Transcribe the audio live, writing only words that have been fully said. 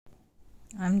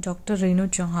I'm Dr. Renu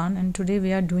Chauhan, and today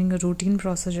we are doing a routine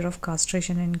procedure of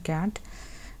castration in cat.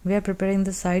 We are preparing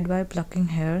the side by plucking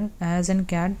hair. As in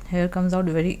cat, hair comes out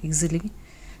very easily.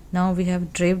 Now we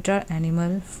have draped our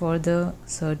animal for the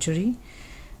surgery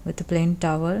with a plain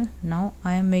towel. Now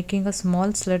I am making a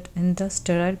small slit in the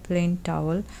sterile plain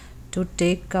towel to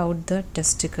take out the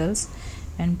testicles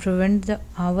and prevent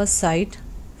our sight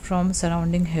from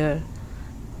surrounding hair.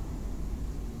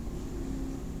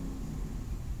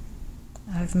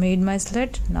 I have made my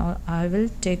slit. Now I will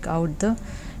take out the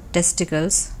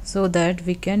testicles so that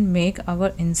we can make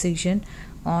our incision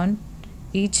on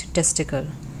each testicle.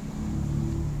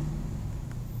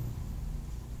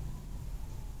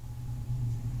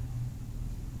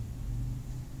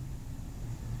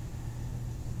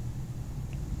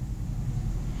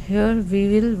 Here we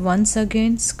will once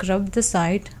again scrub the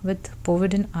site with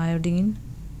povidone iodine.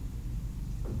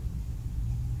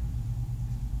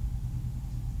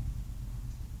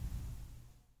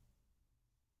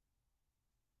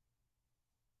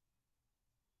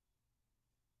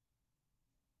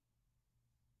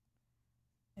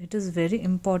 It is very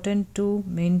important to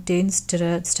maintain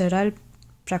sterile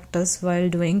practice while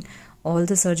doing all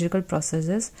the surgical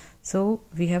processes. So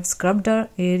we have scrubbed our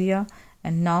area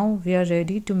and now we are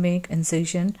ready to make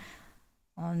incision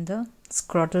on the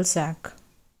scrotal sac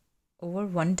over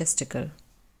one testicle.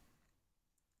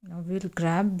 Now we will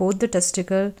grab both the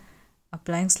testicle,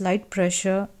 applying slight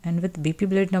pressure, and with BP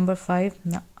blade number 5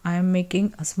 now I am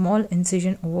making a small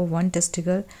incision over one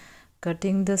testicle,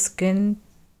 cutting the skin,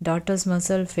 darter's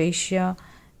muscle, fascia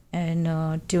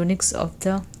and tunics of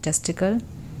the testicle.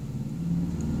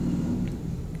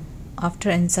 After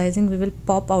incising, we will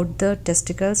pop out the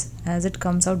testicles as it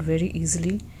comes out very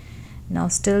easily. Now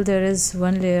still there is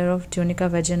one layer of tunica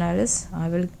vaginalis. I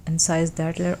will incise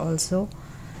that layer also.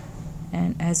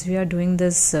 And as we are doing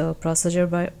this procedure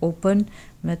by open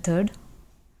method,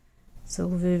 so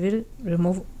we will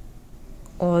remove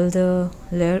all the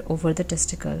layer over the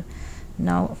testicle.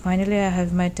 Now finally I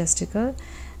have my testicle,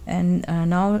 and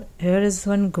now here is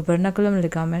one gubernaculum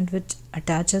ligament which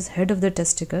attaches head of the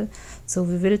testicle, so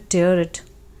we will tear it.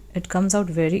 It comes out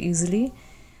very easily.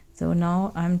 So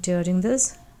now I am tearing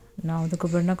this. Now the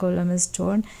gubernaculum is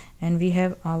torn and we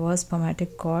have our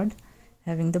spermatic cord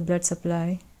having the blood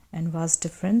supply and vas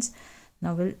deferens.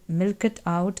 Now we'll milk it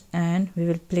out and we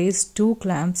will place 2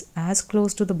 clamps as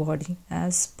close to the body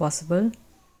as possible.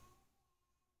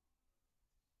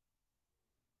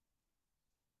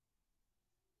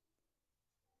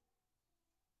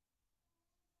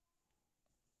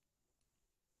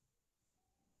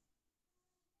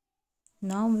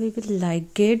 Now we will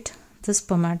ligate the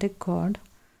spermatic cord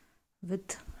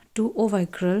with 2O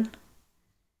vicryl,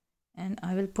 and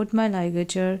I will put my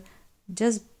ligature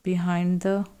just behind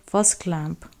the first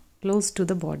clamp close to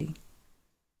the body.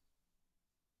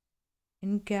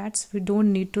 In cats we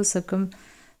don't need to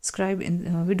circumscribe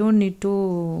we don't need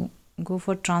to go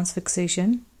for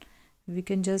transfixation. We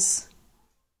can just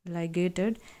ligate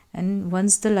it, and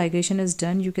once the ligation is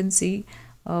done you can see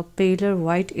a paler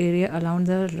white area around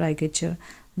the ligature.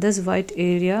 This white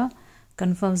area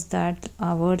confirms that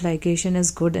our ligation is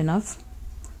good enough.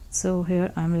 So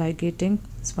here I am ligating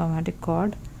spermatic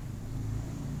cord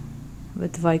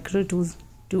with vicryl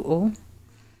 2O.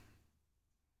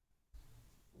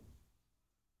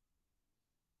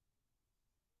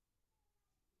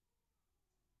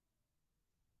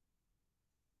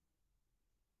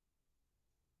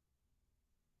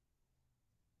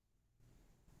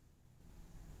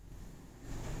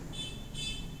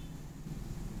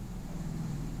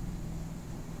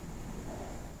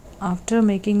 After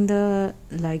making the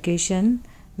ligation,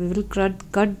 we will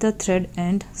cut the thread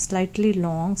end slightly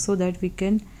long so that we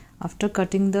can, after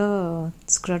cutting the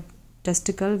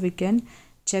testicle, we can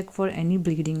check for any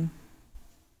bleeding.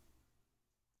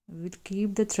 We will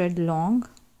keep the thread long,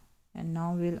 and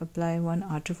now we will apply one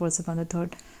artery forceps on the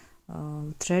third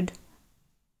thread.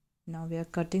 Now we are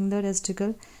cutting the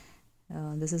testicle.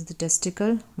 This is the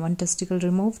testicle, one testicle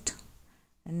removed,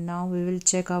 and now we will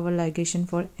check our ligation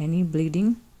for any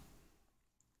bleeding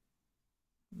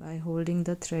by holding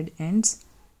the thread ends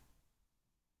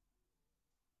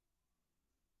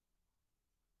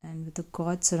and with the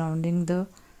cord surrounding the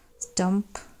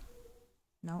stump.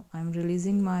 Now I am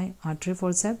releasing my artery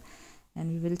forceps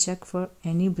and we will check for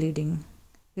any bleeding.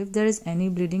 If there is any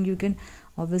bleeding, you can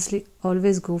obviously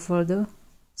always go for the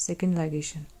second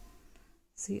ligation.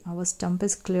 See, our stump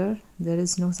is clear, there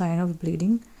is no sign of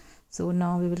bleeding. So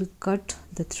now we will cut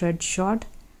the thread short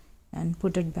and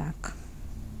put it back.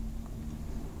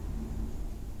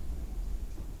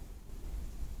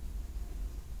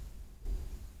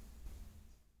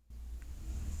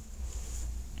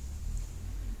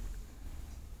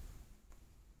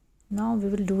 Now we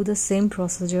will do the same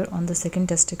procedure on the second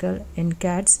testicle. In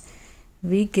cats,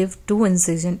 we give 2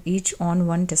 incisions each on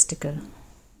one testicle.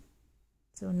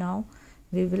 So now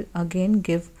we will again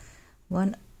give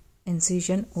 1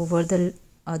 incision over the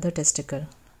other testicle.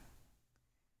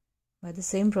 By the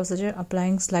same procedure,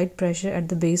 applying slight pressure at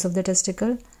the base of the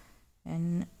testicle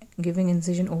and giving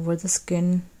incision over the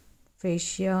skin,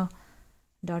 fascia,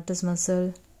 dartus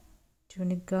muscle,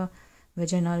 tunica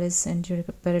vaginalis and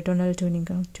peritoneal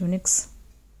tunics,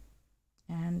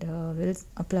 and we'll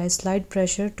apply slight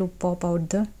pressure to pop out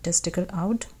the testicle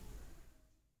out.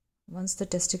 Once the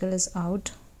testicle is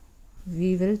out,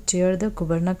 we will tear the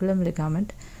gubernaculum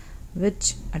ligament,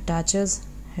 which attaches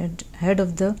head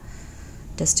of the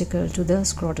testicle to the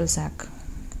scrotal sac.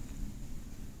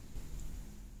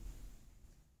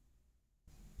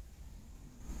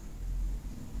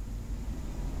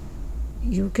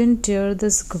 You can tear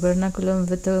this gubernaculum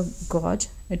with a gauge.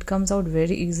 It comes out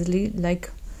very easily, like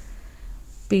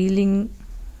peeling.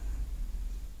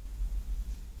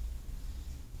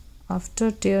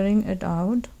 After tearing it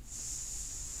out,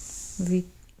 we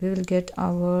will get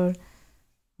our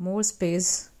more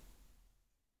space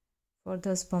for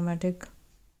the spermatic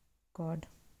cord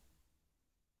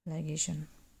ligation.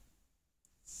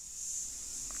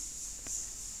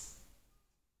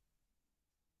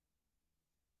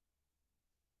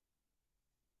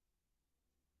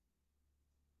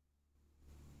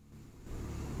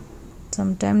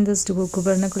 Sometimes this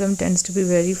gubernaculum tends to be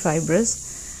very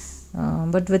fibrous,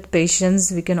 but with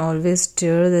patience we can always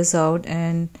tear this out,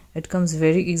 and it comes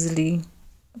very easily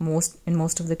in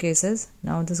most of the cases.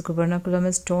 Now this gubernaculum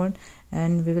is torn,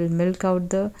 and we will milk out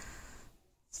the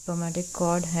spermatic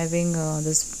cord having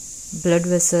this blood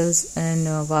vessels and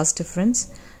vas deferens.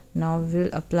 Now we will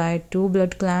apply 2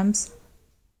 clamps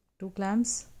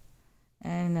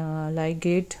and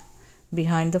ligate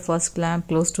behind the first clamp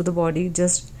close to the body,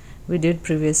 just we did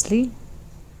previously.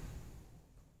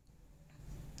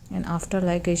 And after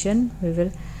ligation, we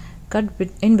will cut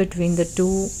in between the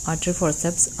 2 artery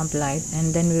forceps applied,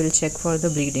 and then we will check for the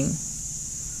bleeding.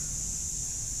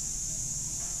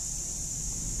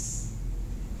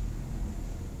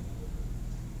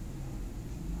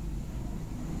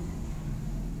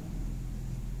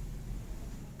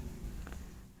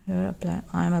 Here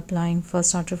I am applying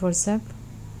first artery forceps,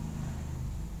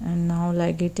 and now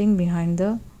ligating behind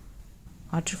the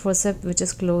artery forceps which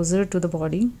is closer to the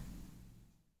body.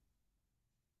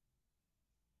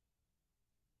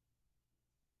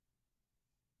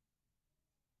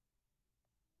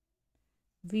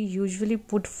 We usually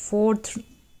put 4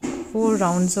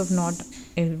 rounds of knot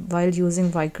while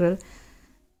using vicryl,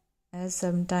 as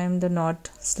sometimes the knot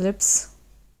slips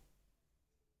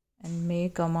and may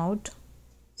come out,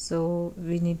 so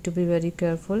we need to be very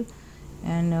careful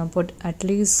and put at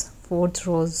least 4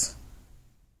 throws.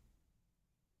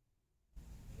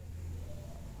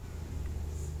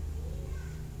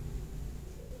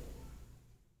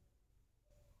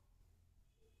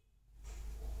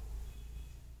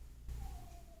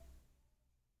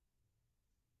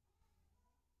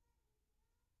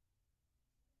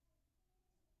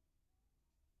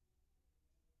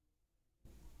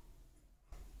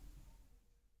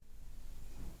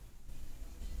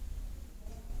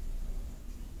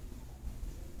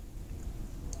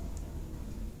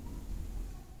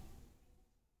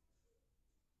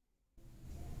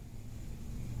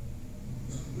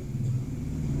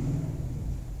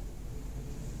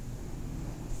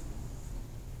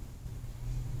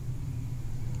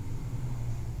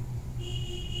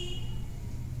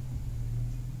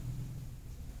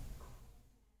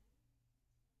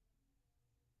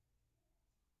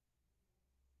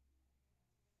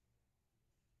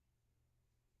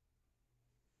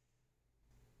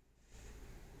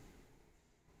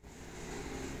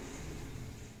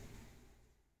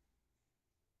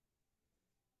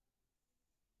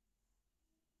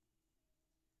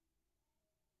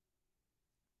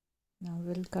 Now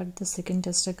we'll cut the second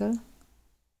testicle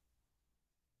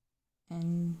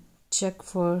and check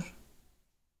for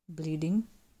bleeding.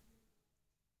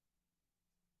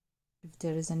 If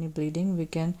there is any bleeding, we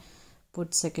can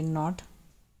put second knot.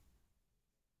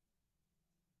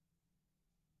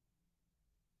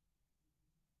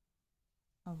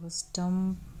 Our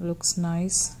stump looks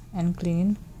nice and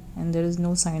clean, and there is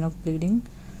no sign of bleeding,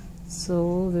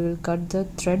 so we will cut the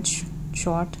thread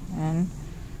short and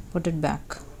put it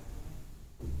back.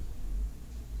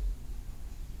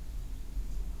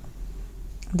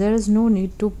 There is no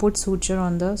need to put suture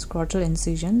on the scrotal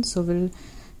incision, so we'll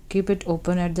keep it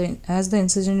open as the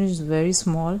incision is very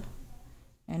small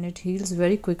and it heals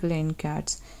very quickly in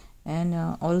cats, and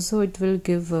also it will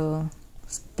give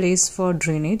place for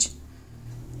drainage.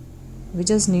 we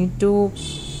just need to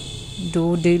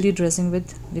do daily dressing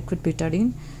with liquid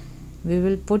betadine. We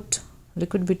will put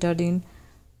liquid betadine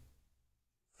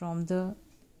from the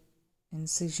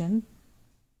incision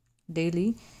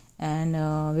daily, and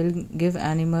we'll give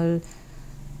animal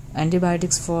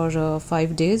antibiotics for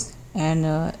 5 days, and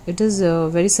it is a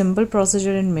very simple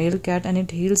procedure in male cat, and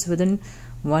it heals within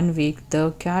 1 week.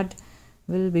 The cat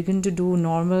will begin to do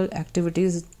normal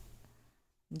activities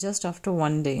just after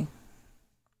 1 day.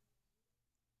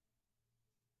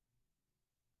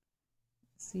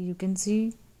 See, you can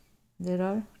see there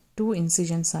are 2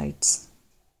 incision sites,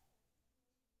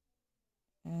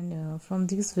 and from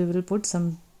these we will put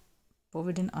some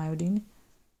povidone iodine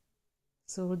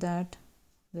so that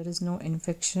there is no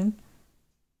infection.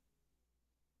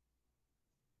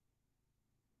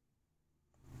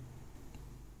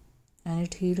 And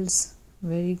it heals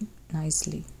very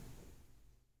nicely.